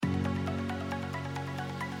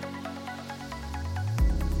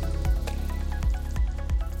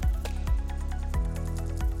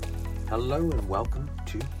Hello and welcome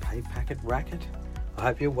to Pay Packet Racket. I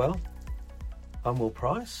hope you're well. I'm Will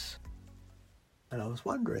Price, and I was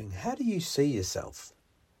wondering, how do you see yourself?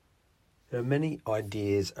 There are many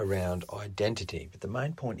ideas around identity, but the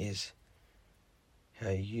main point is how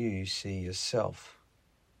you see yourself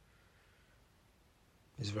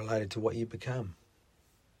is related to what you become.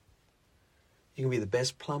 You can be the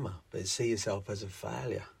best plumber, but see yourself as a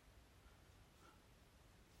failure.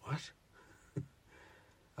 What?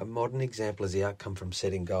 A modern example is the outcome from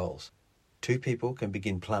setting goals. Two people can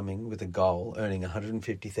begin plumbing with a goal earning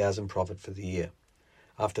 $150,000 profit for the year.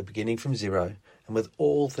 After beginning from zero, and with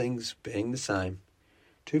all things being the same,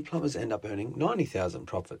 two plumbers end up earning $90,000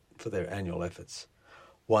 profit for their annual efforts.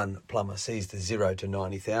 One plumber sees the $0 to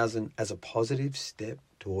 $90,000 as a positive step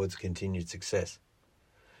towards continued success.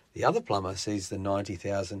 The other plumber sees the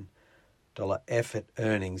 $90,000 effort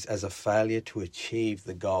earnings as a failure to achieve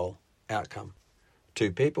the goal outcome.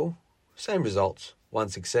 Two people, same results, one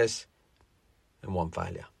success and one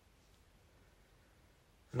failure.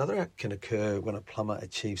 Another act can occur when a plumber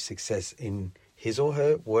achieves success in his or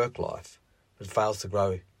her work life, but fails to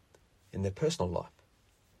grow in their personal life.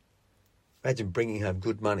 Imagine bringing home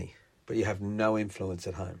good money, but you have no influence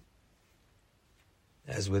at home.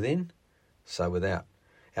 As within, so without.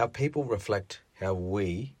 Our people reflect how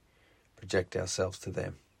we project ourselves to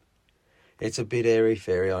them. It's a bit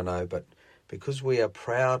airy-fairy, I know, but because we are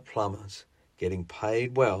proud plumbers getting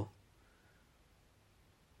paid well,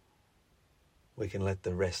 we can let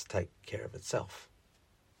the rest take care of itself.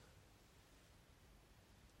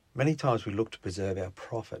 Many times we look to preserve our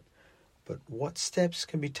profit, but what steps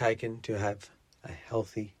can be taken to have a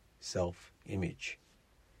healthy self-image?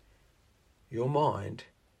 Your mind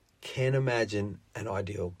can imagine an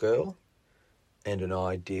ideal girl and an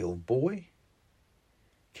ideal boy.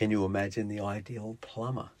 Can you imagine the ideal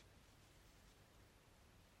plumber?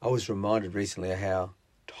 I was reminded recently of how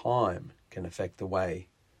time can affect the way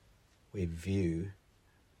we view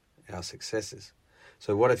our successes.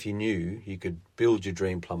 So what if you knew you could build your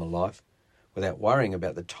dream plumber life without worrying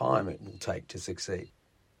about the time it will take to succeed?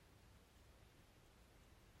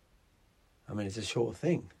 I mean, it's a sure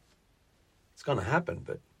thing. It's going to happen,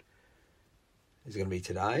 but is it going to be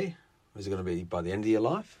today? Or is it going to be by the end of your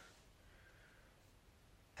life?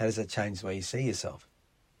 How does that change the way you see yourself?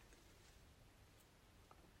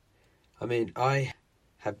 I mean, I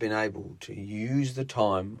have been able to use the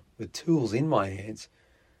time with tools in my hands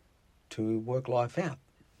to work life out.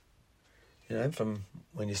 You know, from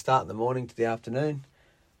when you start in the morning to the afternoon,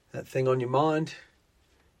 that thing on your mind,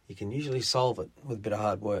 you can usually solve it with a bit of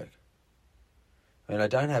hard work. I mean, I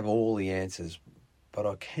don't have all the answers, but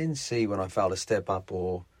I can see when I fail to step up,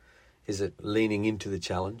 or is it leaning into the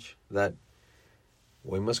challenge, that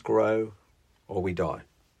we must grow or we die.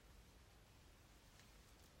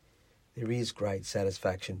 There is great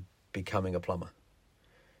satisfaction becoming a plumber.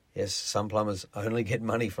 Yes, some plumbers only get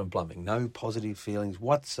money from plumbing, no positive feelings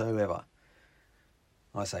whatsoever.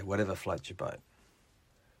 I say whatever floats your boat.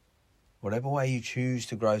 Whatever way you choose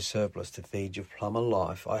to grow surplus to feed your plumber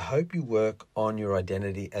life, I hope you work on your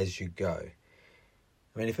identity as you go.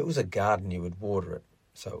 I mean, if it was a garden, you would water it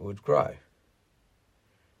so it would grow.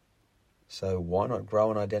 So why not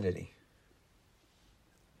grow an identity?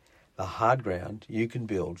 The hard ground you can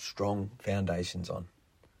build strong foundations on.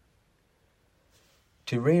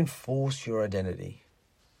 To reinforce your identity,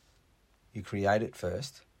 you create it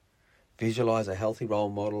first, visualize a healthy role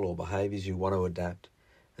model or behaviours you want to adapt,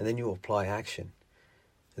 and then you apply action.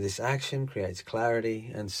 This action creates clarity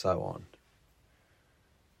and so on.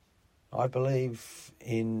 I believe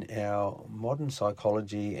in our modern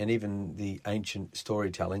psychology and even the ancient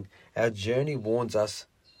storytelling, our journey warns us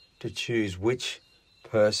to choose which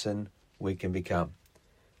person we can become,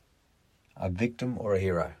 a victim or a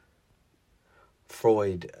hero.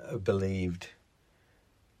 Freud believed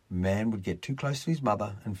man would get too close to his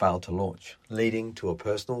mother and fail to launch, leading to a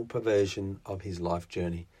personal perversion of his life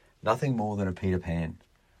journey. Nothing more than a Peter Pan,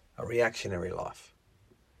 a reactionary life.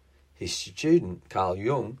 His student, Carl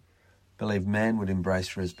Jung, believed man would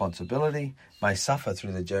embrace responsibility, may suffer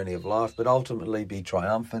through the journey of life, but ultimately be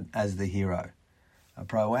triumphant as the hero, a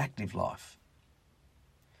proactive life.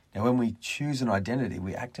 Now, when we choose an identity,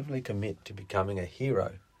 we actively commit to becoming a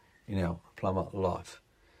hero in our plumber life.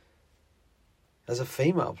 As a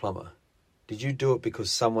female plumber, did you do it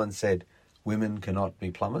because someone said women cannot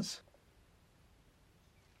be plumbers?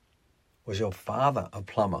 Was your father a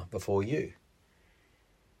plumber before you?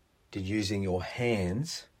 Did using your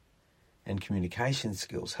hands and communication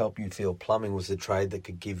skills help you feel plumbing was the trade that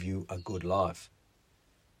could give you a good life?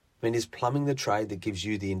 I mean, is plumbing the trade that gives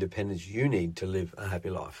you the independence you need to live a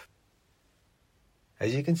happy life?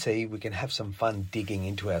 As you can see, we can have some fun digging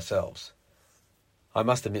into ourselves. I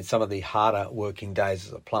must admit, some of the harder working days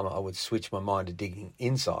as a plumber, I would switch my mind to digging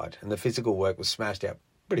inside, and the physical work was smashed out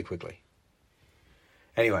pretty quickly.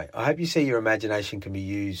 Anyway, I hope you see your imagination can be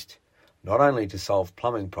used not only to solve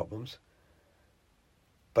plumbing problems,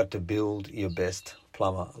 but to build your best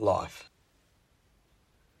plumber life.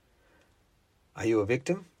 Are you a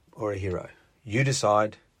victim or a hero? You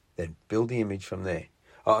decide, then build the image from there.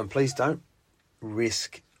 Oh, and please don't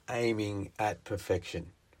risk aiming at perfection.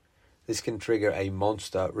 This can trigger a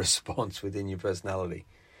monster response within your personality.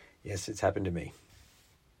 Yes, it's happened to me.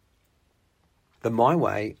 The my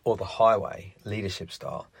way or the highway leadership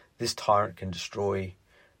style, this tyrant can destroy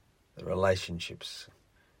the relationships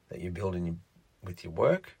that you build with your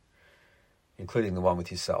work, including the one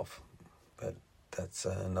with yourself. But that's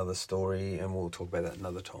another story, and we'll talk about that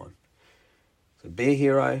another time. So be a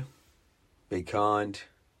hero, be kind,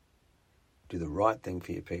 do the right thing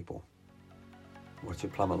for your people. Watch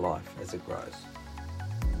your plumber life as it grows.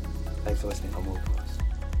 Thanks for listening. I'm Will Price.